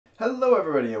Hello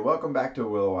everybody and welcome back to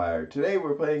Willowier. Today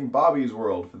we're playing Bobby's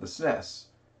World for the SNES.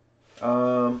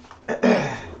 I'm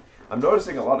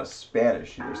noticing a lot of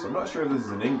Spanish here, so I'm not sure if this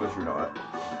is in English or not.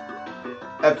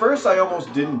 At first I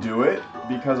almost didn't do it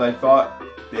because I thought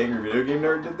the Angry Video Game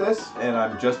Nerd did this, and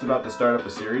I'm just about to start up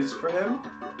a series for him.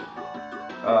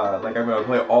 Like I'm going to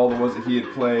play all the ones that he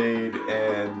had played,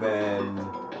 and then...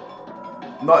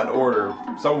 not in order,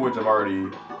 some of which I've already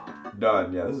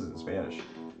done. Yeah, this is in Spanish.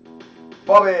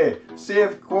 Bobby,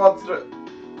 save quarto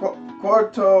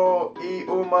y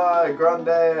una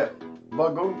grande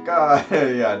bagunca.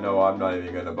 Yeah, no, I'm not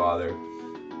even gonna bother.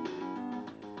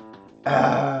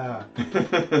 Ah.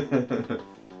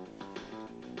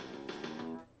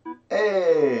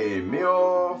 Hey,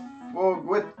 mio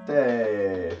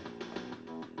foguete.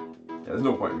 Yeah, there's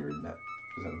no point in me reading that.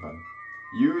 Just having fun.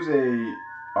 Use a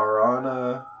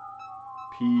Arana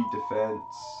P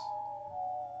defense.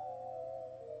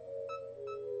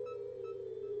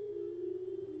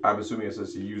 I'm assuming it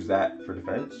says to use that for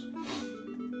defense.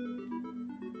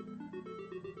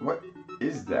 What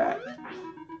is that?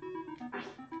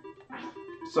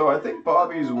 So I think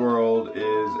Bobby's World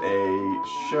is a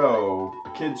show,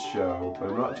 a kid's show, but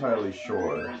I'm not entirely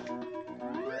sure.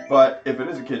 But if it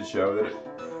is a kid's show, then it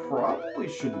probably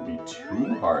shouldn't be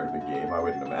too hard of a game, I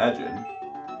wouldn't imagine.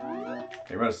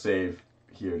 Okay, I'm going to save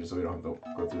here just so we don't have to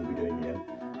go through the beginning again.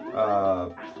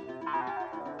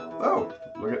 Oh,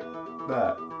 look at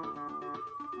that.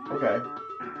 Okay.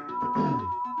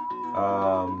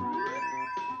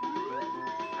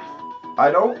 I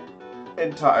don't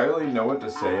entirely know what to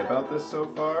say about this so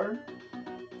far.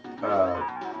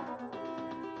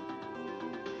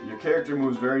 Your character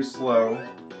moves very slow.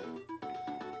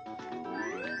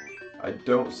 I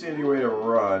don't see any way to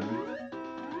run.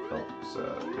 Oh, so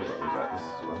what was that? This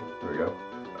is one. There we go.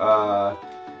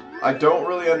 I don't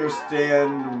really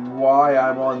understand why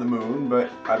I'm on the moon,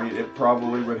 but I mean, it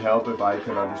probably would help if I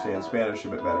could understand Spanish a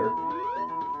bit better.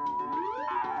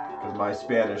 Because my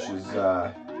Spanish is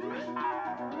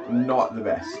not the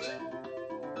best.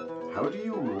 How do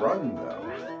you run, though?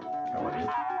 Come on, there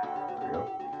we go.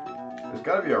 There's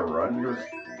got to be a run. Goes.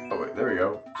 Oh wait, there we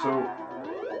go. So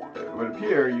it would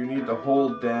appear you need to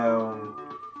hold down.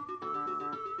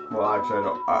 Well, actually, I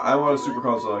don't. I'm on a Super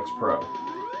Console X Pro.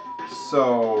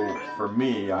 So, for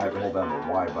me, I have to hold down the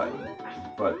Y button.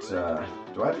 But,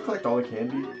 do I have to collect all the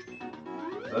candy?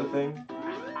 Is that a thing?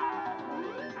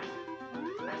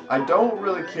 I don't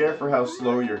really care for how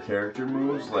slow your character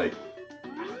moves, like,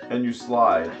 and you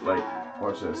slide, like,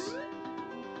 watch this.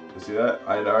 You see that?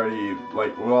 I'd already,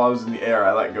 like, while I was in the air,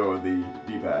 I let go of the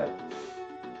D-pad.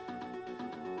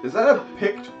 Is that a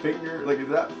picked finger? Like, is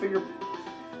that finger...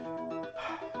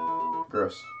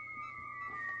 Gross.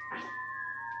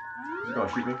 Is he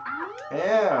gonna shoot me?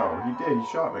 Ow! He did. He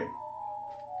shot me.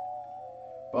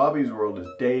 Bobby's World is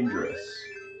dangerous.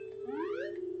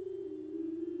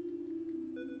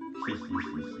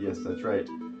 Yes, that's right.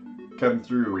 Come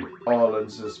through, all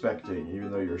unsuspecting,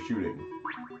 even though you're shooting.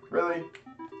 Really?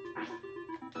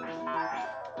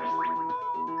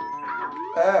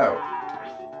 Ow!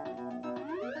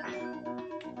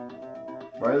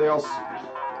 Why are they all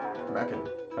smacking?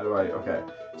 How do I... Okay.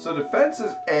 So defense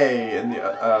is A, and the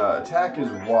attack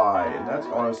is Y, and that's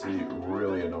honestly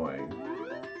really annoying.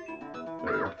 There we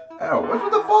go. Ow, what's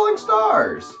with the falling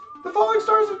stars? The falling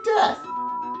stars of death!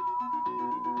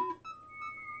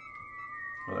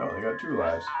 Oh no, they got 2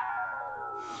 lives.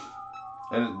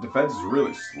 And defense is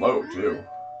really slow, too.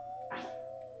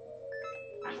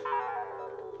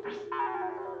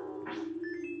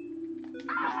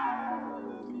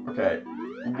 Okay,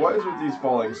 what is with these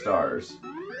falling stars?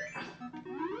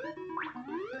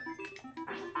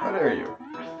 How dare you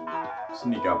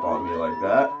sneak up on me like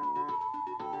that?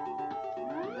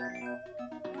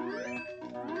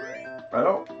 I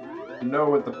don't know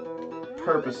what the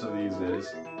purpose of these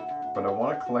is, but I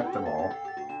want to collect them all.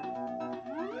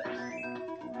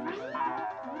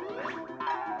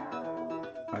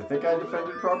 I think I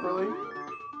defended properly.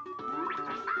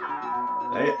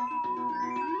 Dang it.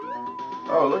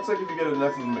 Oh, it looks like if you get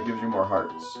enough of them, it gives you more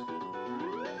hearts.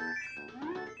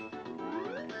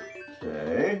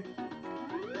 Okay.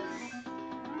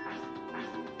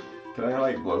 Can I,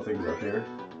 like, blow things up here?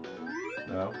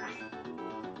 No.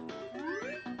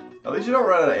 At least you don't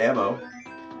run out of ammo.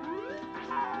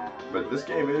 But this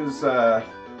game is,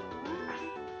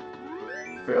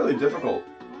 fairly difficult,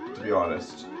 to be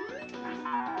honest.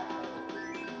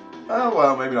 Oh,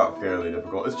 well, maybe not fairly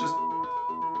difficult. It's just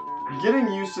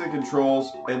getting used to the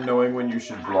controls and knowing when you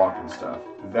should block and stuff.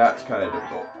 That's kind of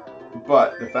difficult.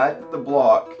 But the fact that the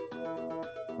block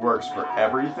works for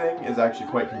everything is actually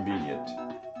quite convenient.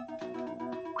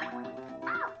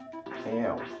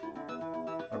 Ow.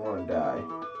 I want to die.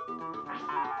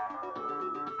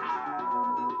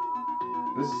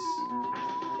 This is...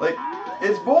 like,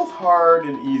 it's both hard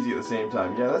and easy at the same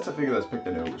time. Yeah, that's a figure that's picked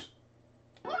the nose.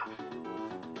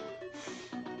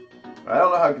 I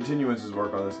don't know how continuances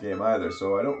work on this game either,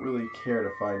 so I don't really care to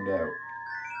find out.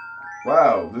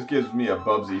 Wow, this gives me a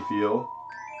Bubsy feel.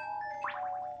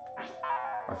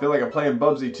 I feel like I'm playing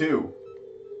Bubsy 2.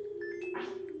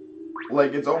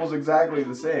 Like, it's almost exactly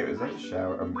the same. Is that a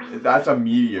shower? That's a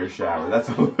meteor shower. That's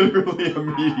literally a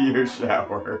meteor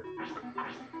shower.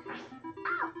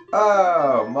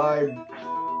 Oh, my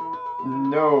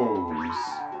nose.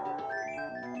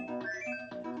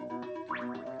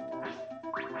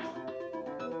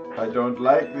 I don't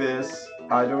like this.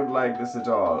 I don't like this at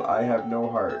all. I have no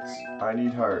hearts. I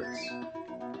need hearts.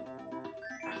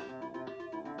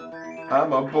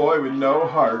 I'm a boy with no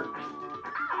heart.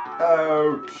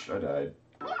 Ouch. I died.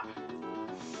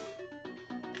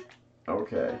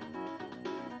 Okay.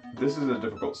 This is a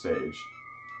difficult stage.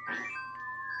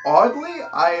 Oddly,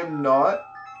 I am not,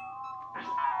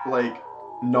 like,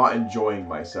 not enjoying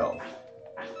myself.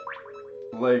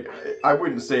 Like, I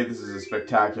wouldn't say this is a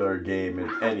spectacular game in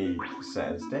any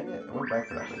sense. Dang it, I went back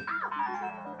for nothing.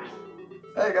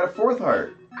 Hey, I got a 4th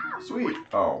heart. Sweet.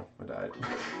 Oh, I died.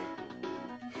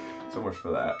 So much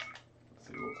for that. Let's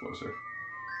see a little closer.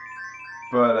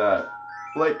 But,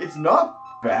 like, it's not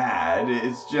bad.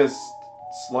 It's just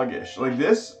sluggish. Like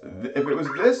this, if it was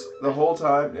this the whole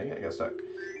time, dang it, I got stuck.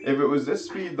 If it was this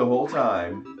speed the whole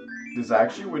time, this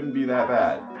actually wouldn't be that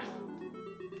bad.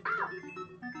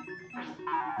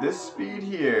 This speed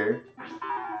here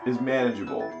is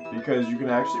manageable because you can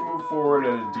actually move forward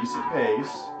at a decent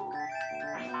pace.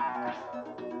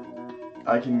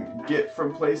 I can get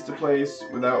from place to place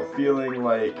without feeling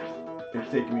like it's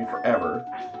taking me forever.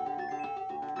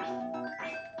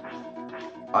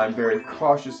 I'm very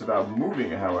cautious about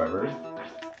moving, however.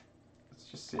 Let's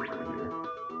just save over here.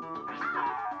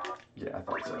 Yeah, I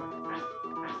thought so.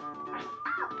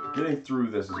 Getting through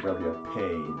this is going to be a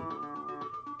pain.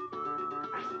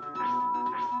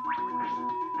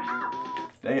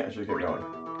 Dang it, I should have kept going.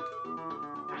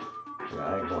 Yeah,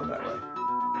 I ain't going that way.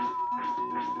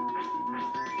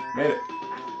 Made it.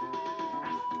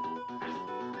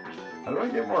 How do I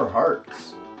get more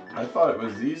hearts? I thought it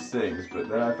was these things, but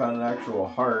then I found an actual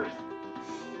heart.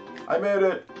 I made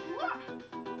it!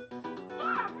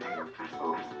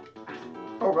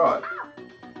 Oh god.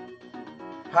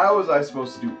 How was I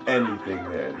supposed to do anything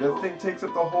there? That thing takes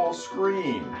up the whole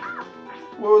screen.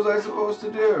 What was I supposed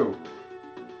to do?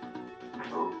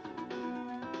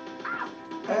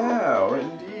 Ow,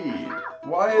 indeed.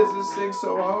 Why is this thing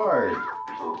so hard?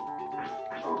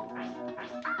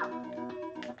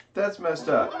 That's messed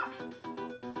up.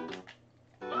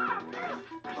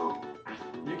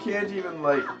 You can't even,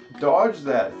 like, dodge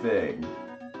that thing.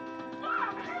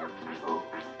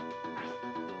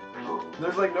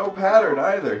 There's, like, no pattern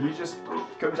either. He just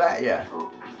comes at ya.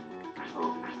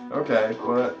 Okay,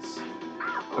 well, that's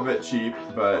a bit cheap,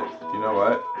 but you know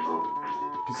what?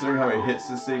 Considering how many hits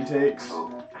this thing takes.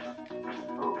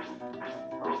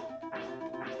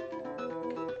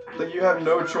 Like, you have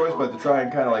no choice but to try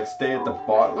and kind of, like, stay at the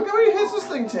bottom. Look how many hits this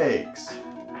thing takes!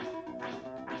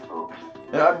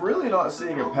 And I'm really not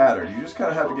seeing a pattern. You just kind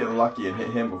of have to get lucky and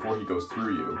hit him before he goes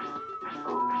through you.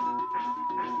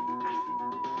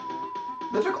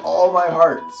 That took all my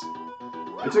hearts.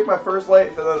 It took my first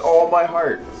life and then all my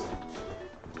hearts.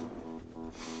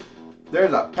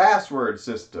 There's a password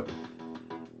system.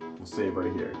 We'll save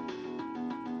right here.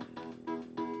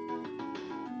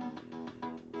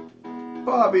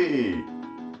 Bobby!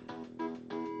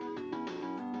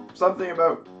 Something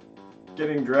about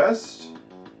getting dressed?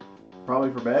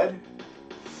 Probably for bed?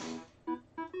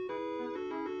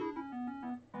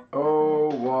 Oh,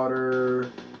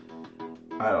 water.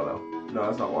 I don't know. No,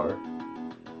 that's not water.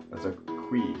 That's a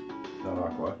qui, not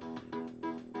aqua.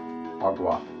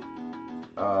 Agua.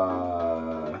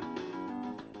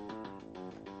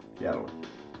 Yeah, I don't know.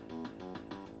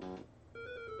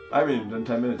 I haven't even done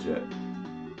 10 minutes yet.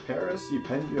 Paris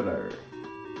Pendular.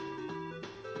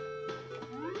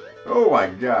 Oh my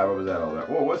god, what was that all that?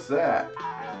 Whoa, what's that?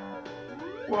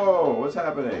 Whoa, what's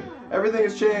happening? Everything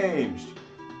has changed!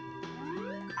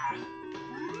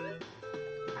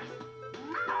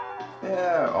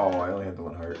 Yeah, oh, I only had the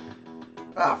 1 heart.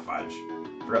 Ah, fudge.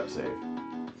 Forgot to save.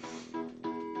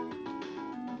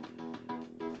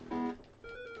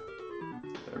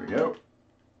 There we go.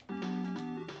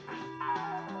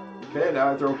 Okay,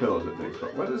 now I throw pillows at things,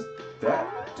 but what does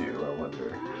that do, I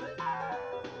wonder?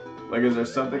 Like, is there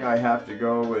something I have to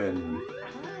go and...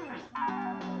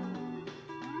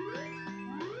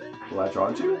 latch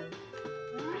onto?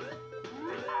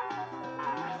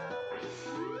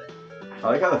 I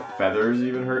like how the feathers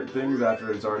even hurt things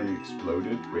after it's already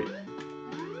exploded. Wait.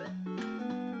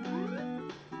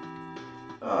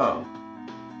 Oh.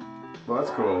 Well,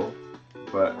 that's cool.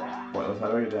 But, what,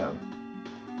 how do I get down?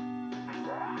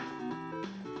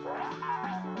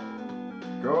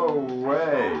 Go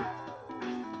away!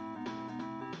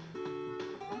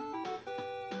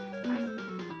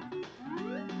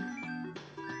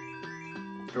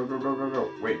 Go, go, go, go,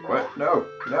 go. Wait, what? No,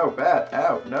 no, bat,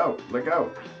 ow, no, let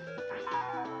go.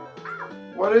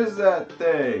 What is that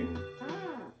thing?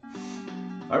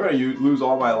 I'm gonna lose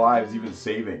all my lives even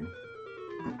saving.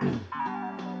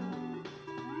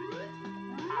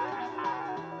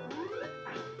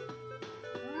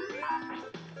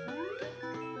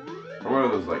 What are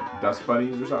those, like, dust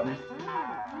bunnies or something?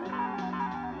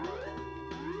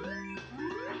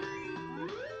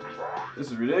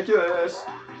 This is ridiculous.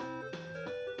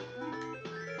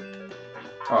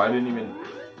 Oh, I didn't even...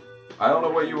 I don't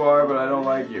know what you are, but I don't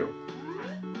like you.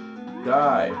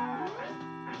 Die.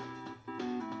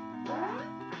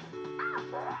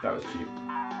 That was cheap.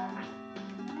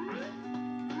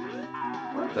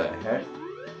 What the heck?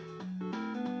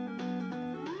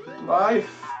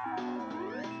 Life.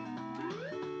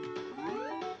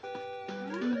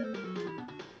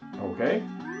 Okay.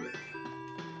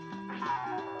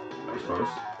 That was close.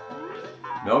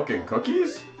 Milk and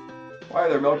cookies? Why are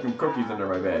there milk and cookies under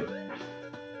my bed?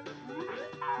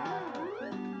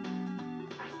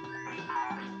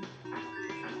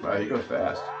 Wow, he goes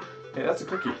fast. Hey, that's a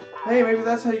cookie. Hey, maybe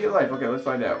that's how you get life. Okay, let's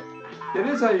find out. It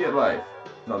is how you get life.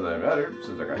 Not that it mattered,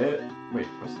 since I got hit. Wait,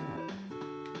 what's that?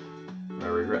 I'm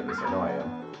gonna regret this. I know I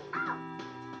am.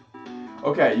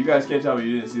 Okay, you guys can't tell me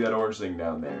you didn't see that orange thing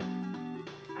down there.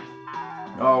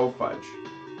 Oh, fudge.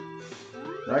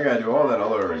 Now I gotta do all that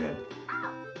all over again.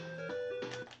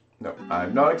 No,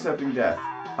 I'm not accepting death.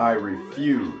 I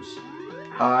refuse.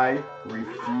 I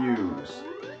refuse.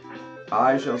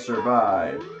 I shall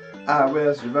survive. I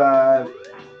will survive.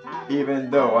 Even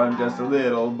though I'm just a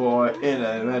little boy in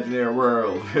an imaginary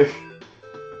world.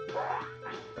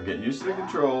 I'm getting used to the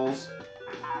controls.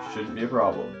 Shouldn't be a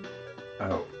problem. I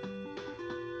hope.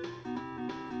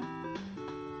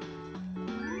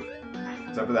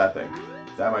 Except for that thing.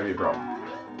 That might be a problem.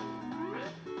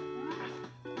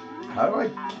 How do I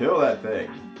kill that thing?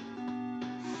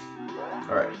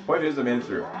 Alright, point is I made it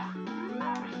through.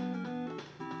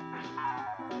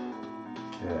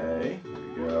 Okay, here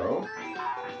we go.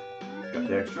 Got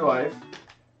the extra life.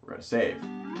 We're gonna save.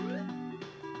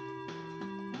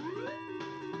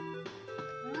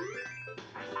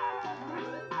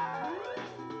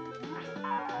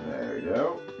 There we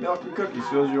go. Milk and cookies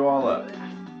fills you all up.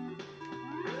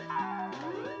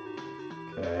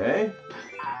 Okay.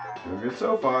 Doing good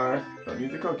so far. Don't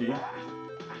need the cookie.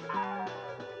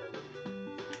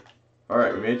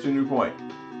 Alright, we made it to a new point.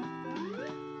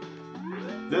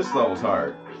 This level's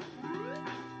hard.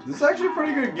 This is actually a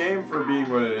pretty good game for being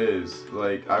what it is.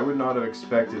 Like, I would not have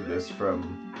expected this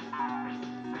from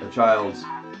a child's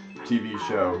TV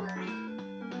show.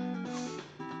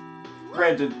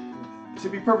 Granted, to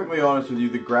be perfectly honest with you,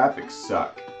 the graphics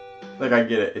suck. Like, I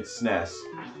get it, it's SNES.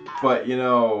 But, you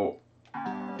know,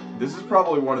 this is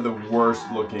probably one of the worst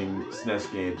looking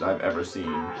SNES games I've ever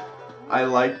seen. I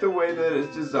like the way that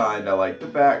it's designed, I like the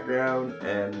background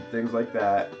and things like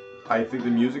that. I think the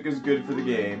music is good for the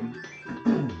game.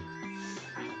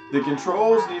 The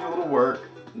controls need a little work,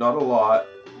 not a lot.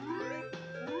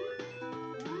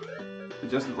 It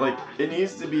just, like, it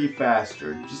needs to be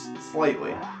faster, just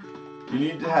slightly. You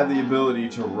need to have the ability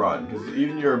to run, because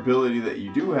even your ability that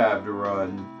you do have to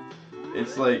run,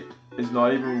 it's like, it's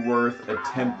not even worth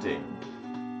attempting,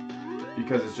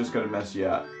 because it's just going to mess you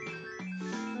up.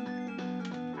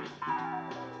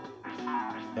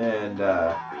 And,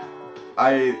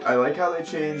 I like how they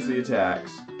changed the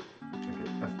attacks.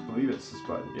 Okay, I believe it's this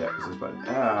button. Yeah, it's this button.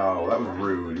 Ow, that was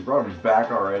rude. You brought him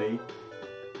back already.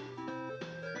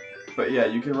 But yeah,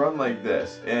 you can run like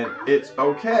this. And it's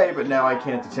okay, but now I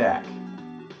can't attack.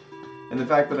 And the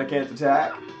fact that I can't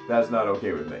attack, that's not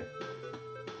okay with me.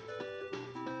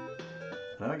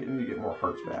 Now I need to get more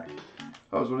hearts back.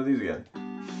 Oh, it's one of these again.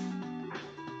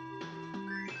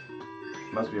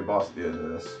 Must be a boss at the end of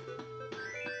this.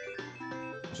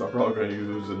 So I'm probably going to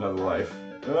lose another life.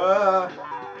 Ah!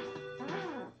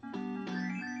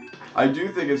 I do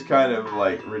think it's kind of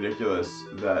like ridiculous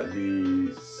that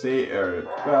the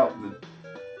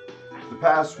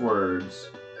passwords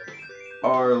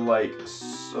are like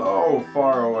so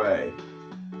far away.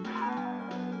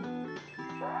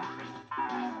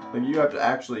 Like you have to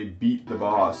actually beat the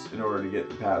boss in order to get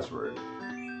the password.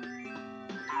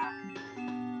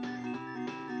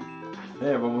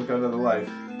 Yeah, I've almost got another life.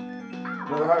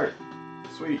 Another heart.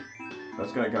 Sweet.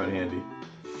 That's gonna come in handy.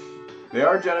 They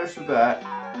are generous with that,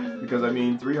 because I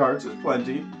mean, 3 hearts is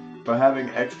plenty, but having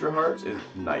extra hearts is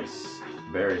nice.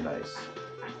 Very nice.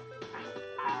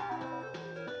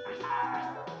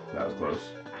 That was close.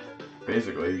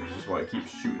 Basically, you just want to keep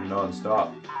shooting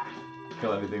non-stop.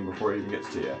 Kill anything before it even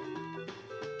gets to you.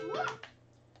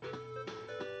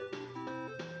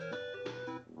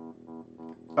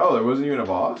 Oh, there wasn't even a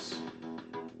boss?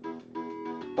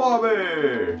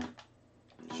 Bobby!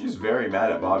 She's very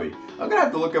mad at Bobby. I'm gonna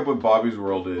have to look up what Bobby's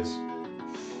world is.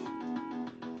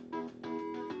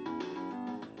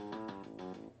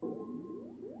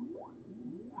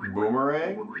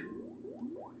 Boomerang?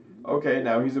 Okay,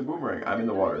 now he's a boomerang. I'm in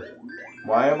the water.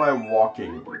 Why am I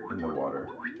walking in the water?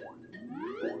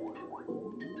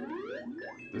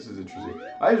 This is interesting.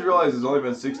 I just realized it's only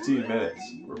been 16 minutes.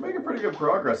 We're making pretty good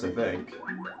progress, I think.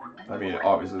 I mean,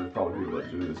 obviously there's probably people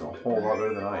that do this a whole lot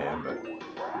better than I am, but...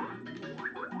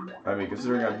 I mean,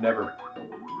 considering I've never...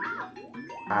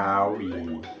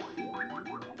 Owie.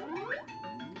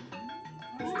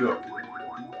 Just do it.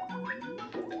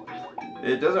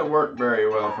 It doesn't work very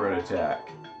well for an attack.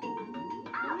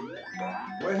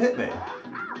 What hit me?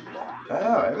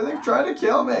 Oh, everything's trying to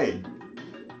kill me!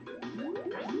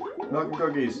 Milk and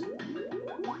cookies.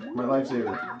 My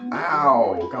lifesaver.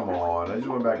 Ow! Come on. I just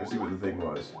went back to see what the thing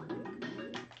was.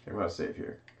 Okay, I'm gonna save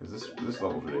here. Because this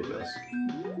level's ridiculous.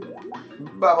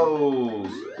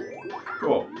 Bubbles!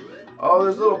 Cool. Oh,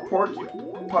 there's little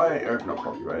porcupine... Or, not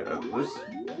porcupine. There's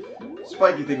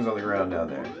spiky things on the ground down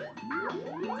there.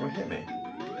 What hit me?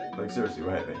 Like, seriously,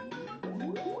 what hit me?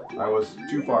 I was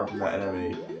too far from that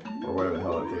enemy, or whatever the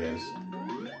hell that thing is,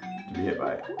 to be hit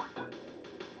by it.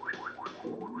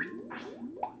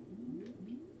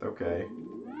 Okay.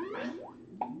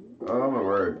 Oh my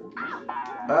word.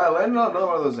 I landed on another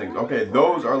one of those things. Okay,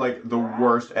 those are like the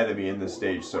worst enemy in this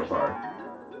stage so far.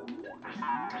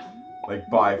 Like,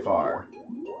 by far.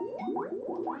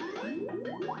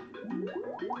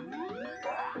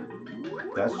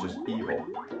 That's just evil.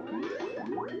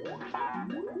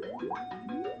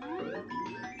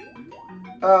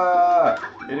 Ah!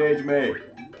 It aged me.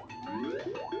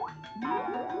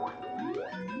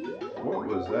 What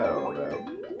was that all about?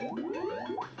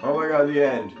 Oh my god, the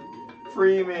end.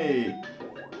 Free me!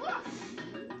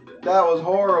 That was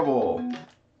horrible.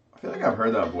 I feel like I've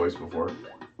heard that voice before.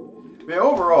 But yeah,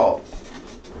 overall,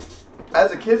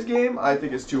 as a kid's game, I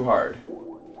think it's too hard.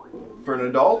 For an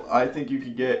adult, I think you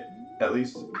could get at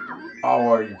least... Oh,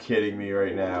 are you kidding me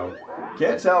right now?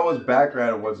 Can't tell what's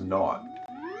background and what's not.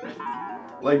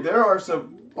 Like, there are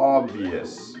some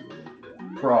obvious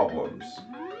problems,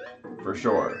 for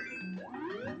sure.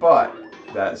 But,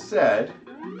 that said,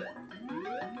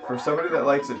 for somebody that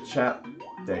likes a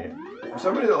dang it. For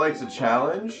somebody that likes a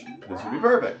challenge, this would be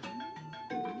perfect.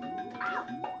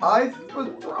 I was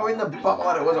throwing the bubble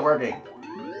and it wasn't working.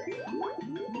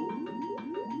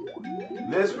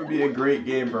 This would be a great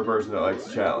game for a person that likes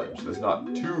a challenge. That's not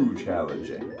too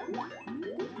challenging.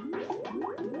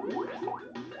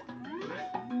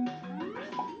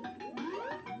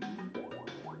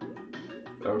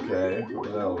 Okay, what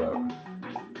was that all about?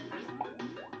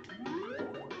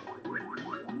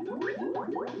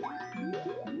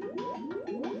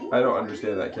 I don't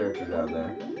understand that character down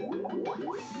there.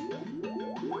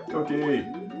 Cookie!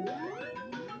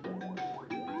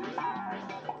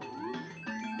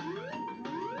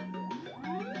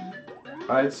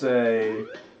 I'd say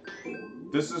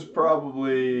this is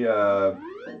probably a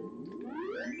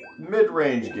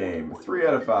mid-range game. 3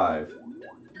 out of 5.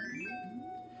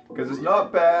 Because it's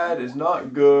not bad, it's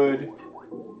not good,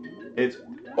 it's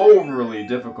overly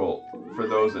difficult for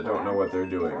those that don't know what they're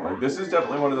doing. Like, this is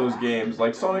definitely one of those games,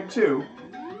 like Sonic 2,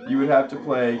 you would have to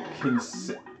play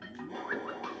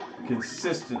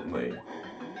consistently.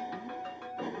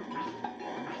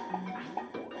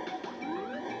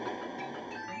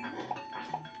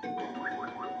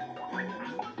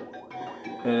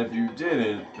 And if you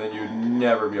didn't, then you'd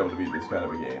never be able to beat this kind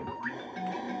of a game.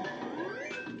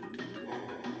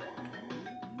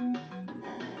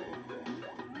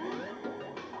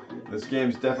 This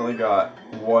game's definitely got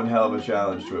one hell of a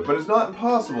challenge to it. But it's not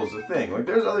impossible is the thing. Like,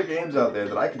 there's other games out there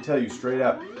that I can tell you straight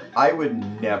up, I would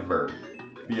never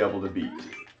be able to beat.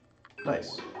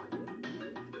 Nice.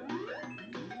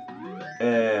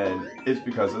 And it's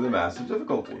because of the massive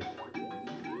difficulty.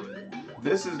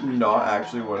 This is not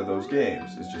actually one of those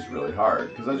games. It's just really hard.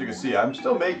 Because as you can see, I'm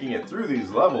still making it through these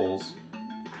levels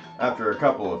after a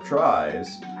couple of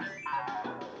tries.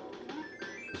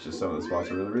 It's just some of the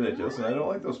spots are really ridiculous, and I don't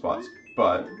like those spots.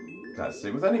 But that's the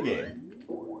same with any game.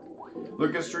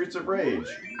 Look at Streets of Rage.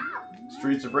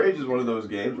 Streets of Rage is one of those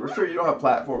games where sure you don't have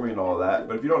platforming and all that,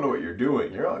 but if you don't know what you're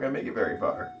doing, you're not going to make it very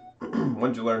far.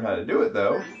 Once you learn how to do it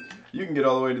though, you can get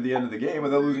all the way to the end of the game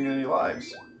without losing any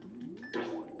lives.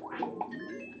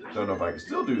 Don't know if I can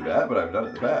still do that, but I've done it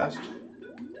in the past.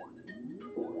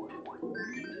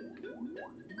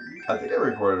 I think I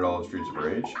recorded all of Streets of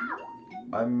Rage.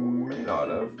 I may not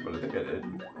have, but I think I did.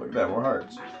 Look at that, more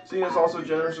hearts. See, it's also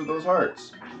generous with those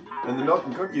hearts. And the milk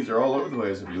and cookies are all over the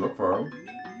place if you look for them.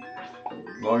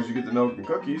 As long as you get the milk and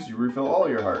cookies, you refill all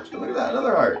your hearts. And look at that,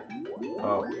 another heart.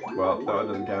 Oh, well, no, it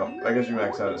doesn't count. I guess you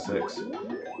max out at 6.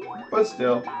 But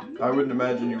still, I wouldn't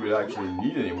imagine you would actually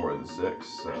need any more than 6,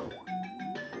 so...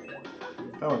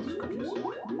 I want those cookies.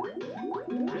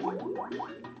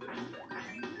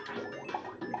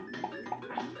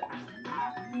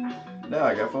 Now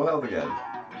I got full health again.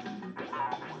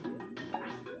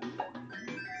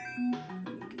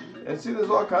 And see, there's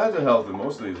all kinds of health in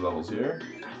most of these levels here.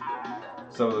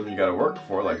 Some of them you gotta work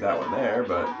for, like that one there,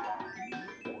 but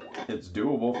it's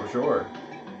doable for sure.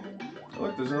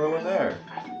 Look, there's another one there.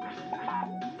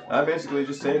 I'm basically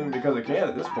just saving because I can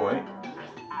at this point.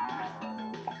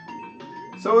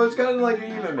 So it's kind of like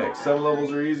an even mix. Some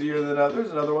levels are easier than others,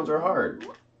 and other ones are hard.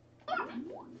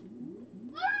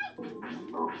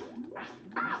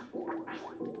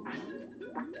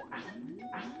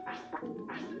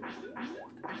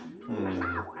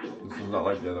 This is not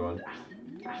like the other one.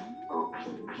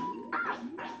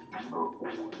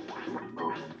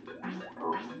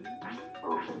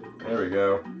 There we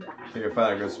go. I think I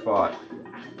found a good spot.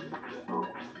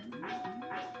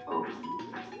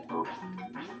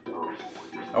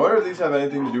 I wonder if these have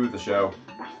anything to do with the show.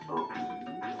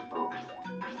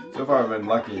 So far I've been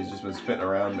lucky, he's just been spinning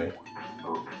around me.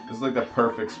 This is like the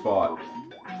perfect spot.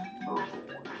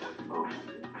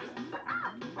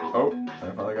 Oh,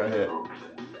 I finally got hit.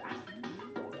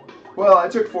 Well, I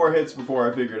took 4 hits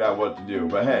before I figured out what to do,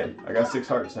 but hey, I got 6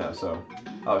 hearts now, so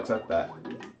I'll accept that.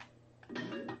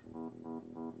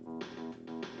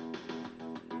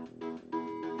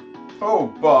 Oh,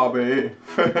 Bobby!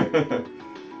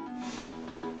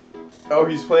 Oh,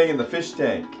 he's playing in the fish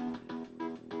tank.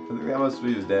 I think that must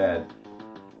be his dad.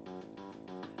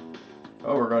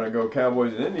 Oh, we're gonna go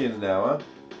Cowboys and Indians now,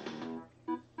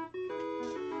 huh?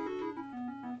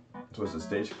 So was it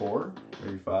stage 4?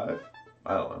 Maybe 5?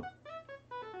 I don't know.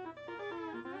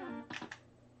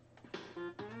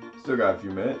 Still got a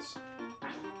few minutes.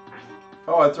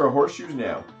 Oh, I throw horseshoes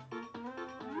now.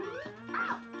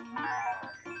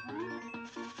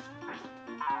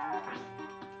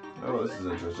 Oh, this is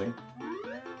interesting.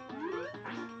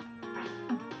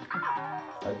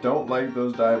 I don't like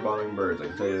those dive-bombing birds, I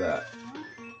can tell you that.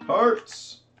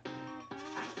 Hearts!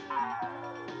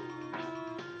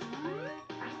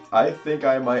 I think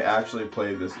I might actually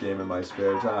play this game in my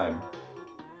spare time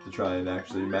to try and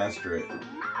actually master it.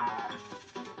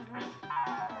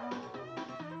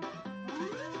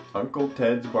 Uncle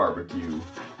Ted's Barbecue.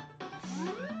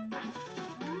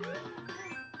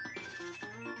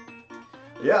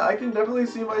 Yeah, I can definitely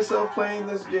see myself playing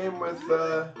this game with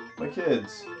my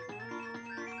kids.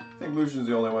 I think Lucian's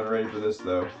the only one ready for this,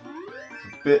 though.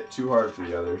 It's a bit too hard for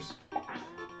the others.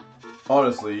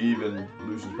 Honestly, even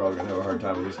Lucian's probably going to have a hard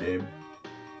time with this game.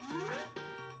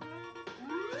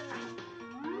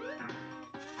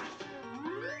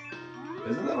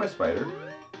 Isn't that my spider?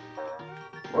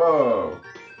 Whoa!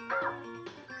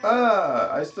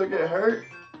 Ah! I still get hurt?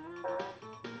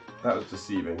 That was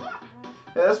deceiving.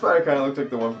 Yeah, that spider kind of looked like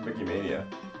the one from Mickey Mania.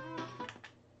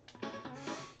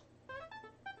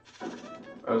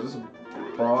 Oh, is this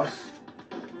a boss?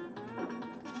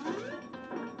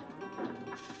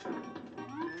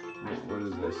 What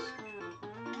is this?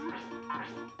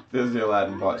 This is the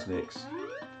Aladdin bot snakes.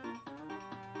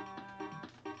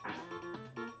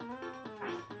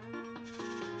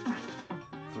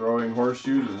 Throwing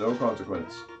horseshoes with no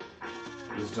consequence.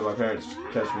 This is until my parents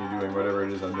catch me doing whatever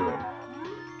it is I'm doing.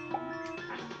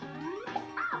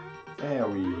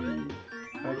 Owie.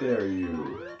 How dare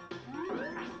you.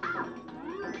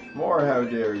 More how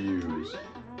dare yous.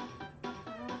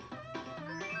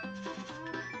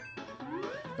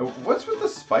 What's with the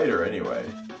spider anyway?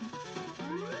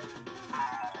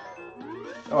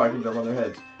 Oh, I can jump on their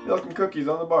heads. Milk and cookies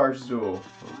on the bar stool.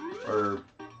 Or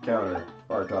counter.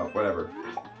 Bar top. Whatever.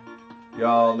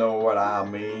 Y'all know what I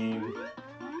mean.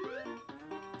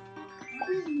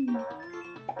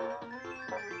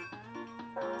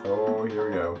 Oh, here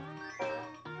we go.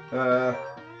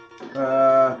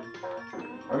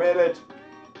 I made it!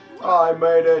 I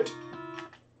made it!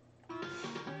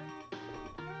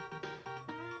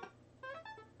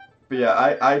 But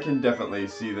yeah, I can definitely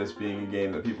see this being a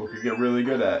game that people could get really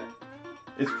good at.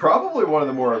 It's probably one of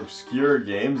the more obscure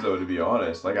games, though, to be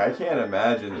honest. Like, I can't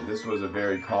imagine that this was a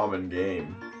very common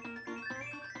game.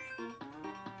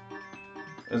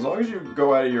 As long as you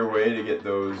go out of your way to get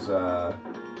those,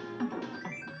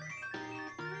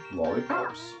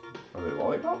 lollipops? Are they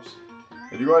lollipops?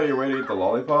 If you go out of your way to get the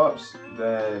lollipops,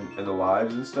 then, and the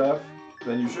lives and stuff,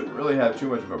 then you shouldn't really have too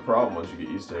much of a problem once you get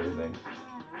used to everything.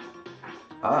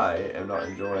 I am not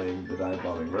enjoying the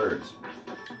dive-bombing birds.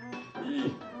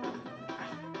 Eee.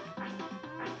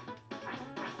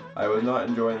 I was not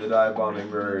enjoying the dive-bombing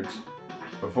birds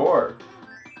before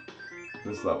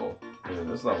this level. And in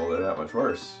this level, they're that much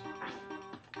worse.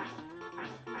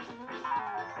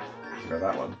 Let's got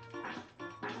that one.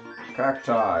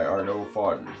 Cacti are no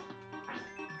fun.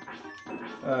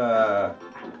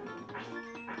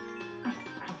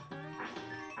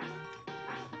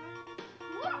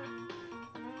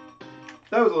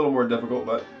 That was a little more difficult,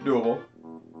 but doable.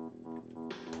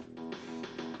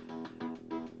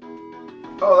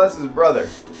 Oh, that's his brother.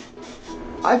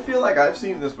 I feel like I've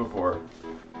seen this before.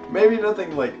 Maybe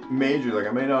nothing like major, like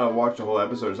I may not have watched a whole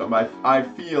episode or something. I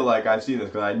feel like I've seen this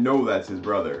because I know that's his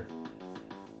brother.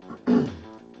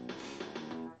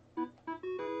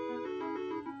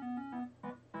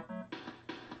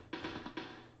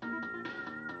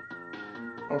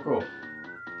 Oh, cool.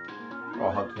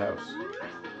 Oh, haunted house.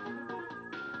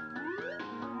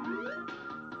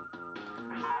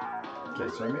 Okay,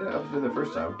 so I made it up to the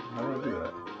first time. How did I do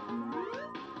that?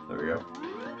 There we go.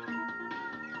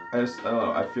 I don't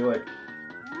know, I feel like...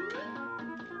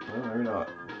 No, maybe not.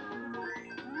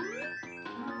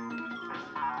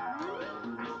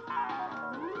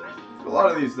 A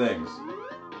lot of these things.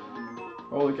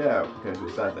 Holy cow. Okay, so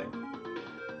it's that thing.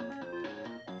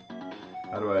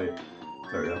 How do I...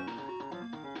 There we go.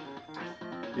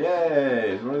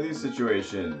 Yay! It's one of these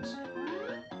situations.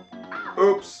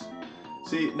 Oops!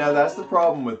 See, now that's the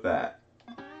problem with that.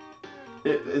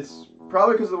 It's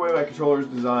probably because of the way my controller is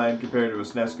designed compared to a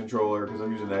SNES controller, because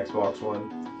I'm using the Xbox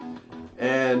one.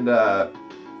 And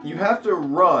you have to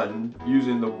run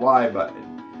using the Y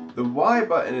button. The Y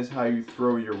button is how you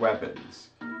throw your weapons.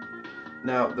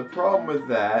 Now, the problem with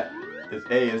that is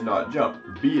A is not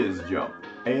jump, B is jump.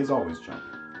 A is always jump.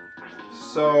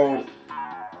 So,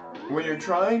 when you're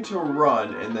trying to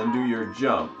run and then do your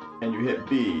jump, and you hit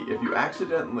B, if you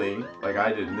accidentally, like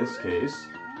I did in this case,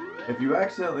 if you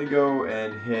accidentally go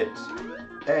and hit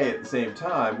A at the same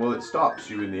time, well, it stops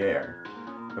you in the air.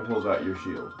 It pulls out your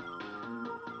shield.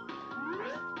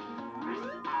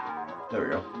 There we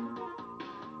go.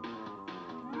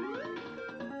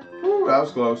 Woo, that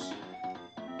was close.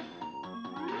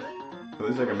 At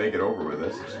least I can make it over with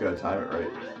this. Just gotta time it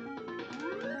right.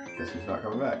 Guess he's not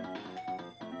coming back.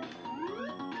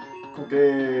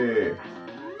 Okay.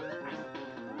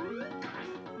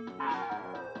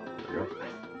 There we go.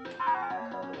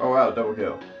 Oh wow, double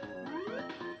kill.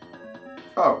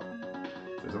 Oh,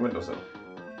 there's a windowsill.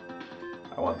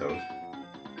 I want those.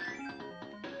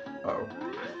 Uh-oh.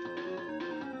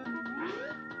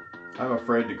 I'm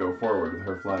afraid to go forward with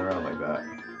her flying around like that.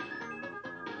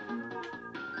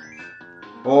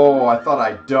 Oh, I thought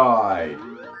I died.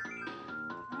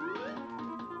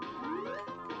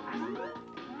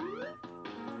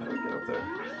 How do we get up there?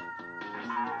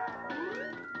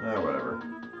 Whatever.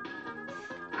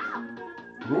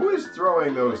 Who is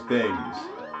throwing those things?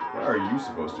 What are you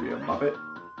supposed to be, a Muppet?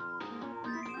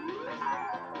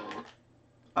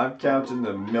 I'm counting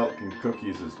the milk and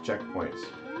cookies as checkpoints.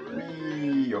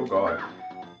 Whee! Oh god.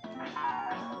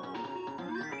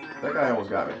 That guy almost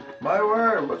got me. My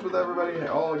word! What's with everybody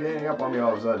all ganging up on me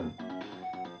all of a sudden?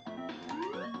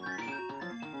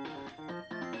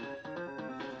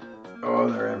 Oh,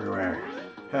 they're everywhere.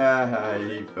 Ha ha,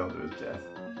 he fell to his death.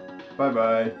 Bye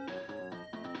bye.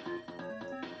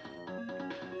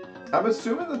 I'm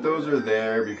assuming that those are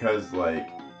there because, like,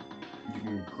 you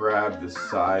can grab the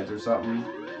sides or something.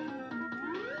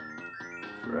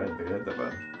 Right, I hit that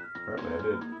button. Apparently I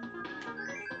did.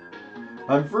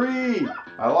 I'm free!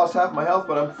 I lost half my health,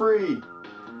 but I'm free!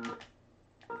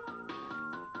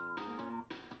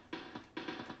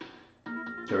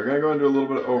 Okay, we're gonna go into a little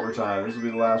bit of overtime. This will be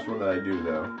the last one that I do,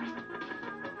 though.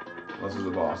 Unless there's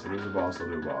a boss. If there's a boss, I'll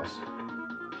do a boss.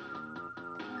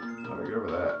 How do I get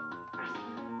over that?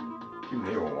 Even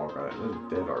they won't walk on it.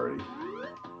 They're dead already.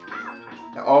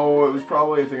 Oh, it was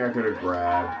probably a thing I could have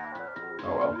grabbed.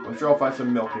 Oh well. I'm sure I'll find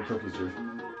some milk and cookies to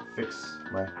fix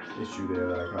my issue there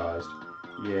that I caused.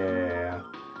 Yeah.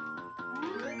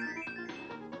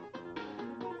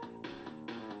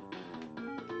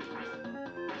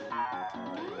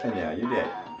 And yeah, you're dead.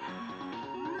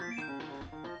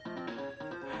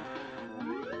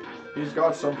 He's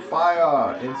got some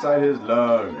fire inside his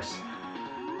lungs.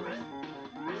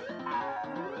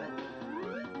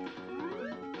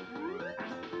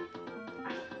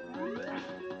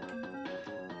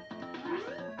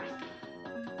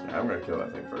 Yeah, I'm gonna kill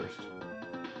that thing first.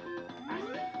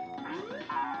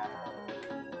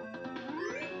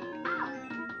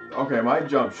 Okay, my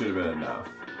jump should have been enough.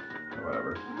 Or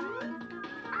whatever.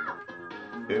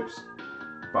 Oops.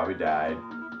 Probably died.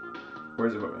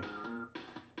 Where's it put me?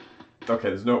 Okay,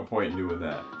 there's no point in doing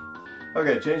that.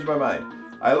 Okay, changed my mind.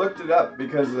 I looked it up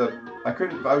because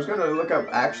I was gonna look up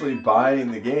actually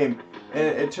buying the game, and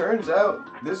it turns out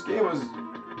this game was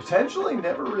potentially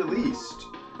never released.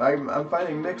 I'm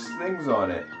finding mixed things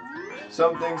on it.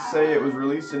 Some things say it was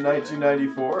released in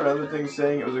 1994, and other things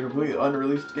saying it was a completely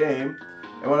unreleased game.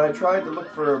 And when I tried to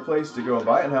look for a place to go and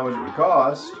buy it and how much it would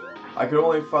cost, I could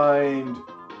only find,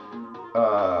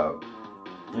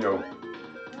 you know,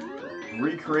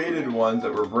 recreated ones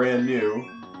that were brand new,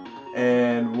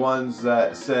 and ones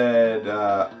that said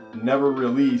never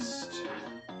released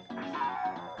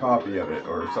copy of it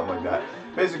or something like that.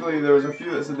 Basically, there was a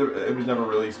few that said it was never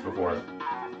released before.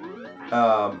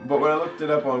 But when I looked it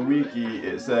up on Wiki,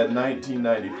 it said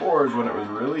 1994 is when it was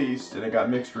released, and it got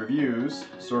mixed reviews,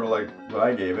 sort of like what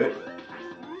I gave it.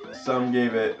 Some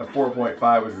gave it a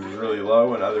 4.5, which was really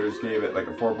low, and others gave it like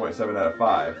a 4.7 out of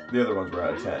 5. The other ones were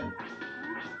out of 10.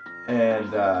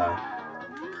 And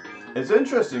it's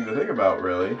interesting to think about,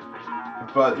 really.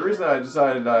 But the reason I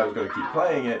decided that I was going to keep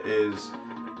playing it is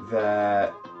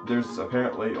that there's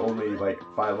apparently only like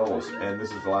 5 levels, and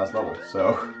this is the last level.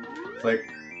 So it's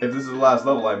like, if this is the last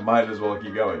level, I might as well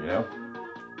keep going, you know?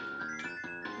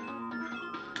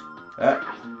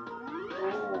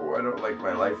 Oh, I don't like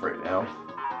my life right now.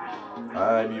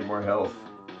 I need more health.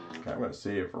 Okay, I'm going to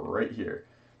save right here.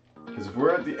 Because if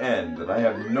we're at the end, then I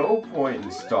have no point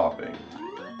in stopping.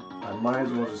 I might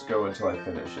as well just go until I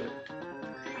finish it.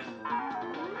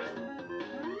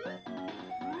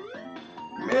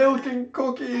 Milk and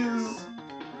cookies!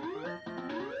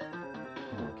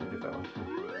 Oh, can't get that one.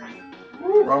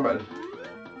 Ooh, wrong button.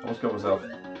 Almost killed myself.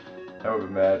 That would have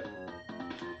been mad.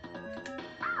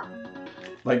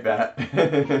 Like that.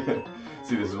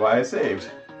 See, this is why I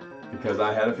saved. Because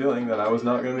I had a feeling that I was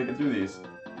not going to make it through these.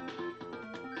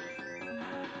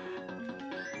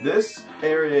 This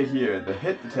area here, the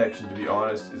hit detection, to be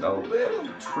honest, is a little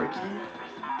tricky.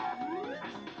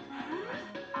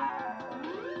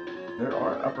 There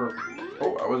are upper...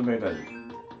 Oh, I wasn't paying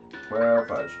attention. Well,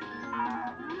 fudge.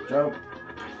 Jump.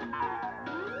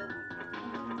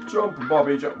 Jump,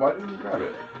 Bobby, jump. Why didn't you grab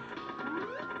it?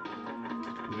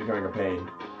 It's becoming a pain.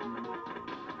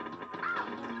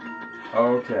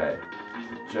 Okay.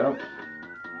 Jump.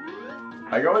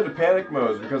 I go into panic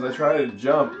mode because I try to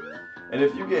jump, and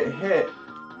if you get hit,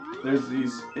 there's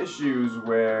these issues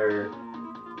where...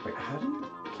 Wait, how do you...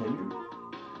 Can you...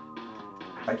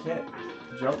 I can't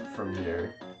jump from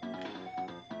here.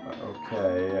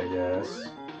 Okay, I guess.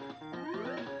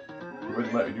 You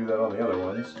wouldn't let me do that on the other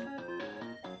ones.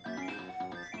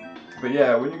 But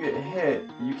yeah, when you get hit,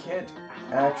 you can't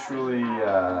actually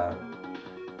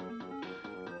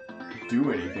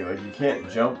do anything. Like, you can't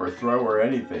jump or throw or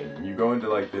anything. You go into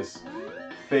like this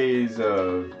phase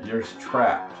of you're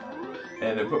trapped.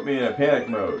 And it put me in a panic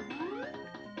mode.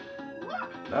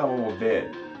 Now I'm almost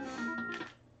dead.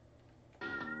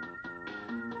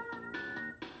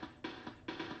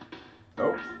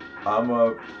 Nope. I'm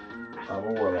a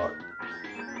warlock.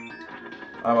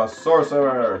 I'm a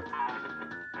sorcerer.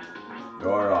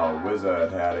 You're a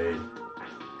wizard, Hattie.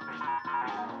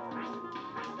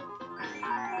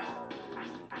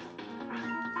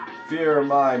 Fear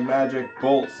my magic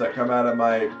bolts that come out of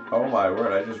my... Oh my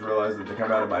word, I just realized that they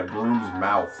come out of my broom's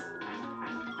mouth.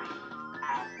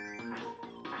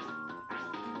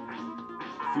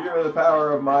 Fear the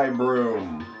power of my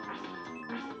broom.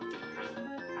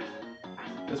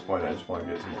 At this point, I just want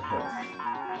to get some more health.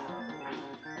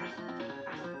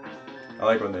 I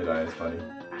like when they die, it's funny.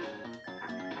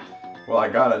 Well, I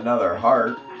got another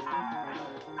heart.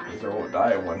 At least I won't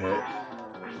die in one hit.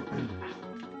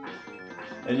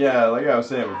 And yeah, like I was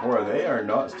saying before, they are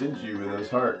not stingy with those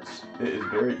hearts. It is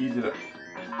very easy to...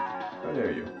 How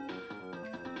dare you?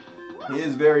 It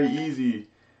is very easy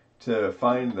to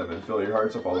find them and fill your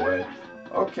hearts up all the way.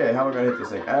 Okay, how am I going to hit this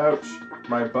thing? Ouch!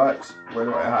 My butt. Where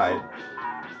do I hide?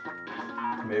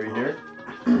 Maybe here?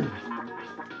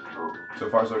 So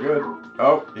far, so good.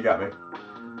 Oh, you got me.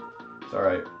 It's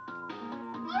alright.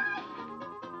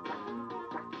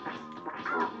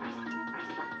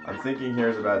 I'm thinking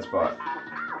here's a bad spot.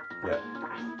 Yeah.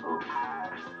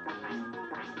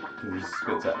 Because he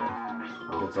spits at me.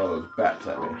 Or gets all those bats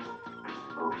at me.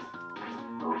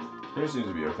 Here seems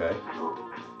to be okay.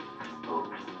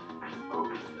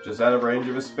 Just out of range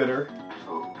of a spitter.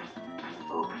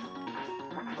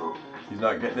 He's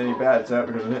not getting any bats out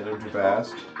because I'm hitting him too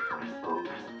fast.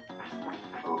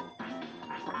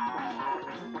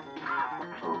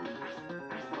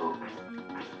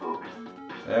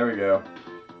 There we go.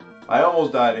 I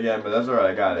almost died again, but that's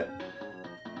alright, I got it.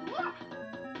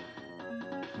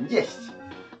 Yes!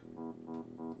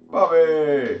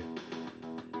 Bobby!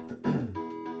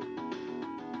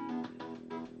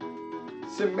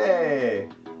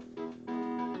 Simbe!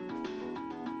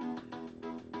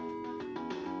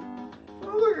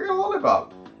 Oh look, I got a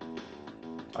lollipop.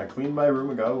 I cleaned my room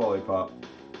and got a lollipop.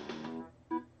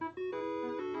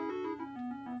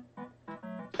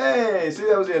 Hey! See,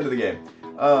 that was the end of the game.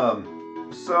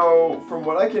 So, from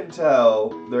what I can tell,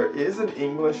 there is an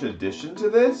English edition to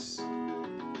this.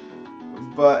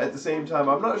 But at the same time,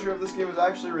 I'm not sure if this game is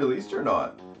actually released or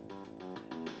not.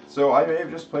 So I may have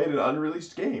just played an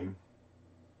unreleased game.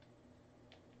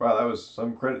 Wow, that was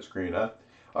some credit screen, huh?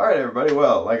 Alright everybody,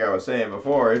 well, like I was saying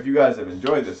before, if you guys have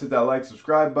enjoyed this, hit that like,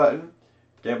 subscribe button.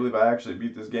 Can't believe I actually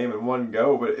beat this game in one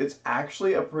go, but it's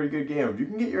actually a pretty good game. If you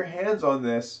can get your hands on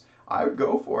this, I would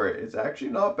go for it. It's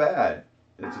actually not bad.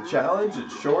 It's a challenge,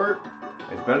 it's short,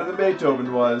 it's better than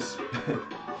Beethoven was.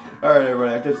 Alright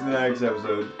everybody, I'll catch you in the next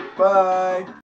episode. Bye!